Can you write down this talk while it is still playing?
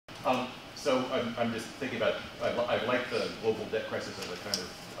So I'm just thinking about, I like the global debt crisis as a kind of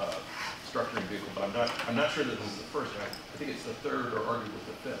structuring vehicle, but I'm not sure that this is the first. I think it's the third or arguably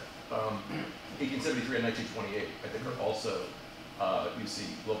the fifth. 1873 and 1928, I think, are also, you see,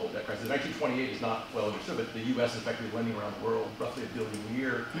 global debt crisis. 1928 is not well understood, but the U.S. is effectively lending around the world roughly $1 billion a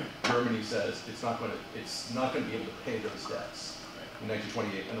year. Germany says it's not going to be able to pay those debts in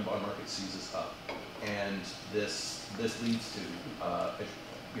 1928, and the bond market seizes up, and this leads to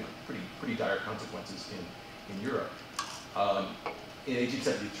pretty dire consequences in Europe. In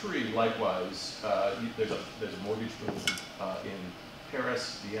 1873, likewise, there's a mortgage boom in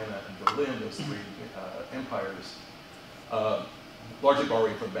Paris, Vienna, and Berlin, those three empires, largely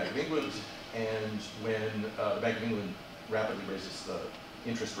borrowing from the Bank of England. And when the Bank of England rapidly raises the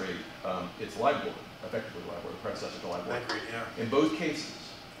interest rate, it's LIBOR, effectively LIBOR, the predecessor to LIBOR. In both cases,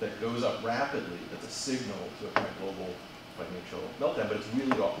 that goes up rapidly, that's a signal to a kind of global financial meltdown, but it's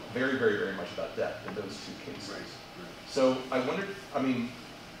really all very, very, very much about debt in those two cases. Right. So I wondered,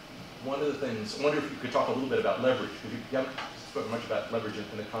 one of the things, I wonder if you could talk a little bit about leverage, because you haven't spoken much about leverage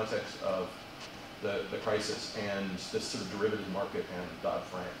in the context of the crisis and this sort of derivative market and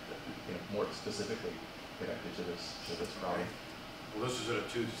Dodd-Frank, more specifically connected to this problem. Well, those are sort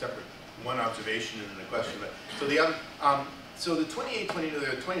of two separate, one observation and a question. So the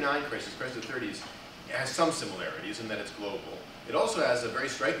 29 crisis of the 30s, has some similarities in that it's global. It also has a very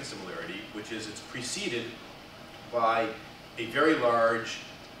striking similarity, which is it's preceded by a very large,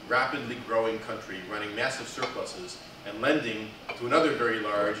 rapidly growing country running massive surpluses and lending to another very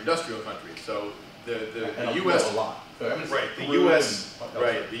large industrial country. So the U.S.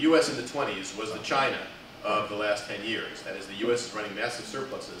 The U.S. in the 20s was the China of the last 10 years. That is, the U.S. is running massive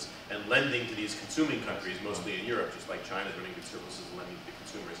surpluses and lending to these consuming countries, mostly in Europe, just like China is running big surpluses and lending to the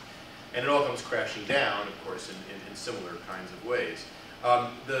consumers. And it all comes crashing down, of course, in similar kinds of ways.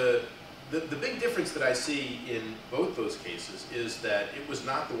 The big difference that I see in both those cases is that it was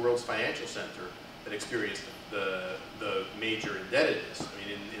not the world's financial center that experienced the major indebtedness. I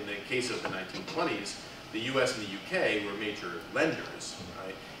mean, in the case of the 1920s, the U.S. and the U.K. were major lenders,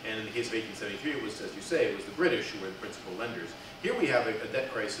 right? And in the case of 1873, it was, as you say, it was the British who were the principal lenders. Here we have a debt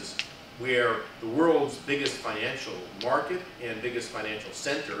crisis where the world's biggest financial market and biggest financial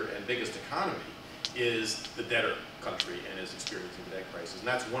center and biggest economy is the debtor country and is experiencing the debt crisis. And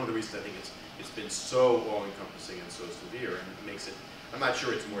that's one of the reasons I think it's been so all-encompassing and so severe, and it makes it, I'm not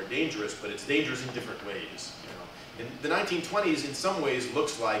sure it's more dangerous, but it's dangerous in different ways. And the 1920s in some ways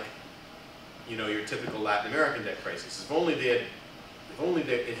looks like, your typical Latin American debt crisis. If only it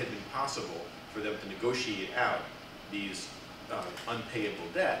had been possible for them to negotiate out these unpayable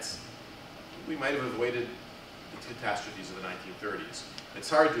debts, we might have avoided the catastrophes of the 1930s. It's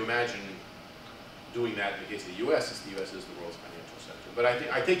hard to imagine doing that in the case of the U.S., since the U.S. is the world's financial center. But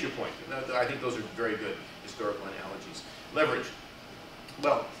I take your point. I think those are very good historical analogies. Leverage.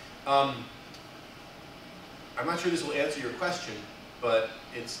 Well, I'm not sure this will answer your question, but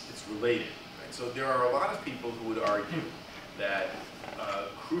it's related. Right? So there are a lot of people who would argue that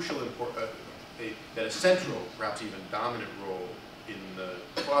that a central, perhaps even dominant role in the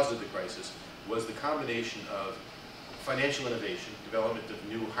cause of the crisis was the combination of financial innovation, development of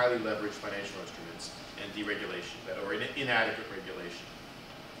new highly leveraged financial instruments, and deregulation, or inadequate regulation.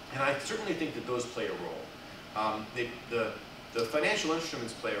 And I certainly think that those play a role. The financial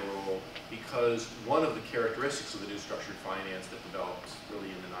instruments play a role because one of the characteristics of the new structured finance that developed really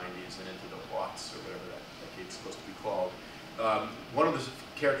in the 90s and into the aughts, or whatever that decade's supposed to be called, one of the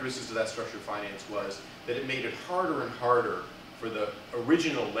characteristics of that structured finance was that it made it harder and harder for the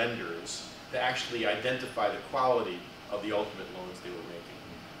original lenders to actually identify the quality of the ultimate loans they were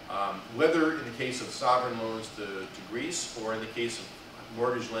making. Whether in the case of sovereign loans to Greece, or in the case of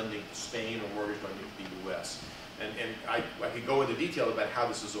mortgage lending to Spain, or mortgage lending to the U.S. And I could go into detail about how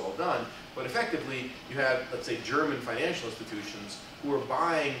this is all done, but effectively you have, let's say, German financial institutions who are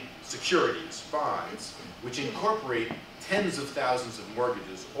buying securities, bonds, which incorporate tens of thousands of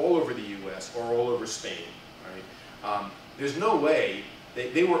mortgages all over the U.S. or all over Spain. Right? There's no way,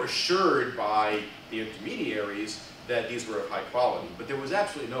 they were assured by the intermediaries that these were of high quality, but there was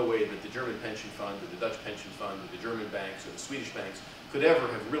absolutely no way that the German pension fund, or the Dutch pension fund, or the German banks, or the Swedish banks could ever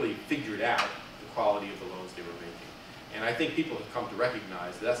have really figured out the quality of the loans they were making. And I think people have come to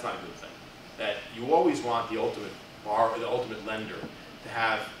recognize that that's not a good thing. That you always want the ultimate lender to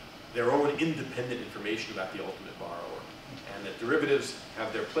have their own independent information about the ultimate borrower. And that derivatives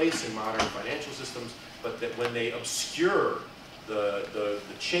have their place in modern financial systems, but that when they obscure the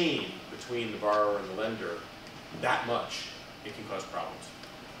chain between the borrower and the lender that much, it can cause problems.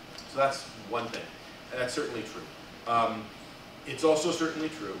 So that's one thing, and that's certainly true. It's also certainly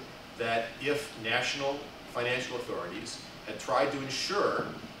true that if national financial authorities had tried to ensure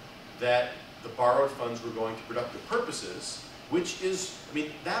that the borrowed funds were going to productive purposes, which is, I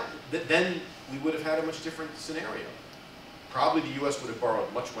mean, then we would have had a much different scenario. Probably the US would have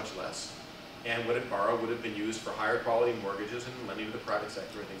borrowed much, much less, and what it borrowed would have been used for higher quality mortgages and lending to the private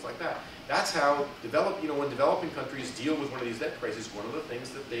sector and things like that. That's how when developing countries deal with one of these debt crises, one of the things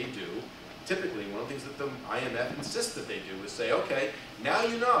that they do, typically one of the things that the IMF insists that they do is say, okay, now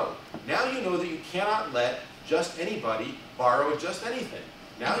you know that you cannot let just anybody borrow just anything.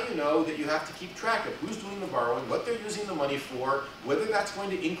 Now you know that you have to keep track of who's doing the borrowing, what they're using the money for, whether that's going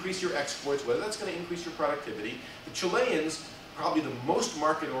to increase your exports, whether that's going to increase your productivity. The Chileans, probably the most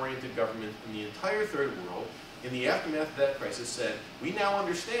market-oriented government in the entire third world, in the aftermath of that crisis said, we now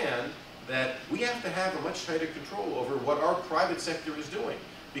understand that we have to have a much tighter control over what our private sector is doing.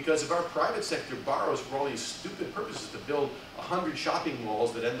 Because if our private sector borrows for all these stupid purposes to build 100 shopping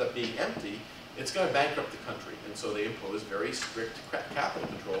malls that end up being empty, it's going to bankrupt the country. And so they impose very strict capital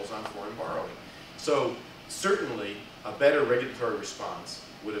controls on foreign borrowing. So certainly a better regulatory response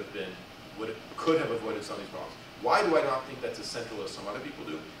could have avoided some of these problems. Why do I not think that's as central as some other people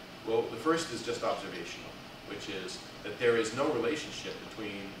do? Well, the first is just observational, which is that there is no relationship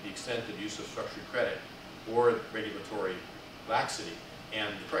between the extent of use of structured credit or regulatory laxity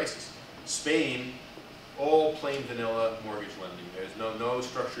and the crisis. Spain, all plain vanilla mortgage lending. There's no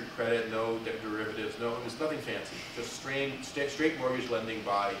structured credit, no derivatives, there's nothing fancy. Just straight mortgage lending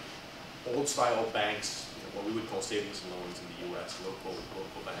by old-style banks, what we would call savings and loans in the U.S., local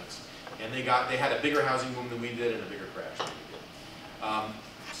banks. And they had a bigger housing boom than we did and a bigger crash than we did.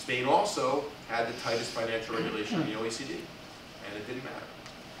 Spain also had the tightest financial regulation in the OECD, and it didn't matter.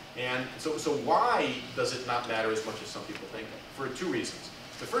 And so why does it not matter as much as some people think? For two reasons.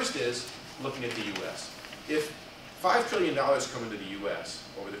 The first is looking at the U.S. If $5 trillion come into the U.S.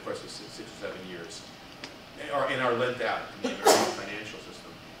 over the course of 6 or 7 years, and are lent out in the American financial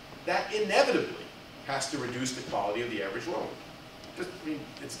system, that inevitably has to reduce the quality of the average loan.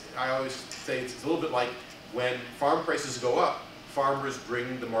 I always say it's a little bit like when farm prices go up, farmers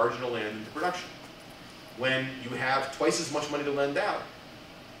bring the marginal land into production. When you have twice as much money to lend out,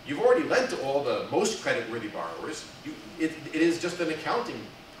 you've already lent to all the most credit-worthy borrowers. It is just an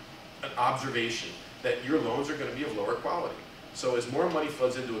observation that your loans are going to be of lower quality. So as more money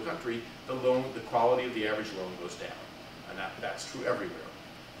flows into a country, the quality of the average loan goes down. And that's true everywhere.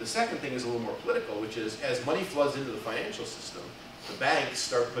 The second thing is a little more political, which is as money floods into the financial system, the banks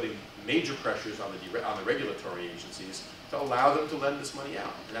start putting major pressures on the regulatory agencies to allow them to lend this money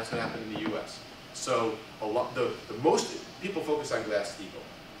out. And that's what happened in the U.S. So the most people focus on Glass-Steagall.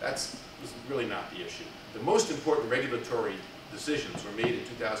 That's really not the issue. The most important regulatory decisions were made in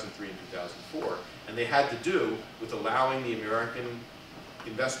 2003 and 2004, and they had to do with allowing the American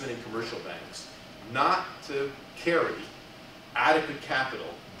investment in commercial banks not to carry adequate capital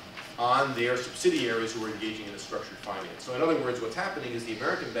on their subsidiaries who are engaging in a structured finance. So in other words, what's happening is the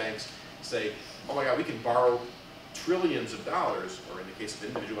American banks say, oh my God, we can borrow trillions of dollars, or in the case of an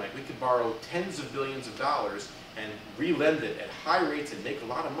individual bank, we could borrow tens of billions of dollars and re-lend it at high rates and make a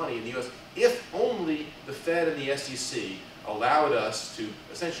lot of money in the U.S. if only the Fed and the SEC allowed us to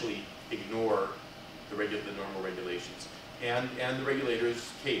essentially ignore the normal regulations. And the regulators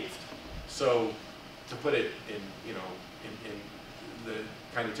caved. So to put it in the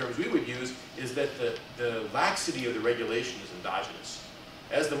kind of terms we would use, is that the laxity of the regulation is endogenous.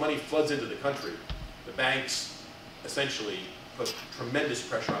 As the money floods into the country, the banks essentially put tremendous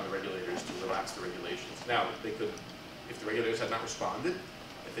pressure on the regulators to relax the regulations. Now, they could, if the regulators had not responded,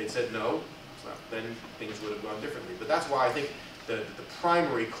 if they'd said no, then things would have gone differently. But that's why I think the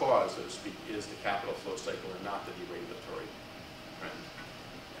primary cause, so to speak, is the capital flow cycle and not the deregulatory trend.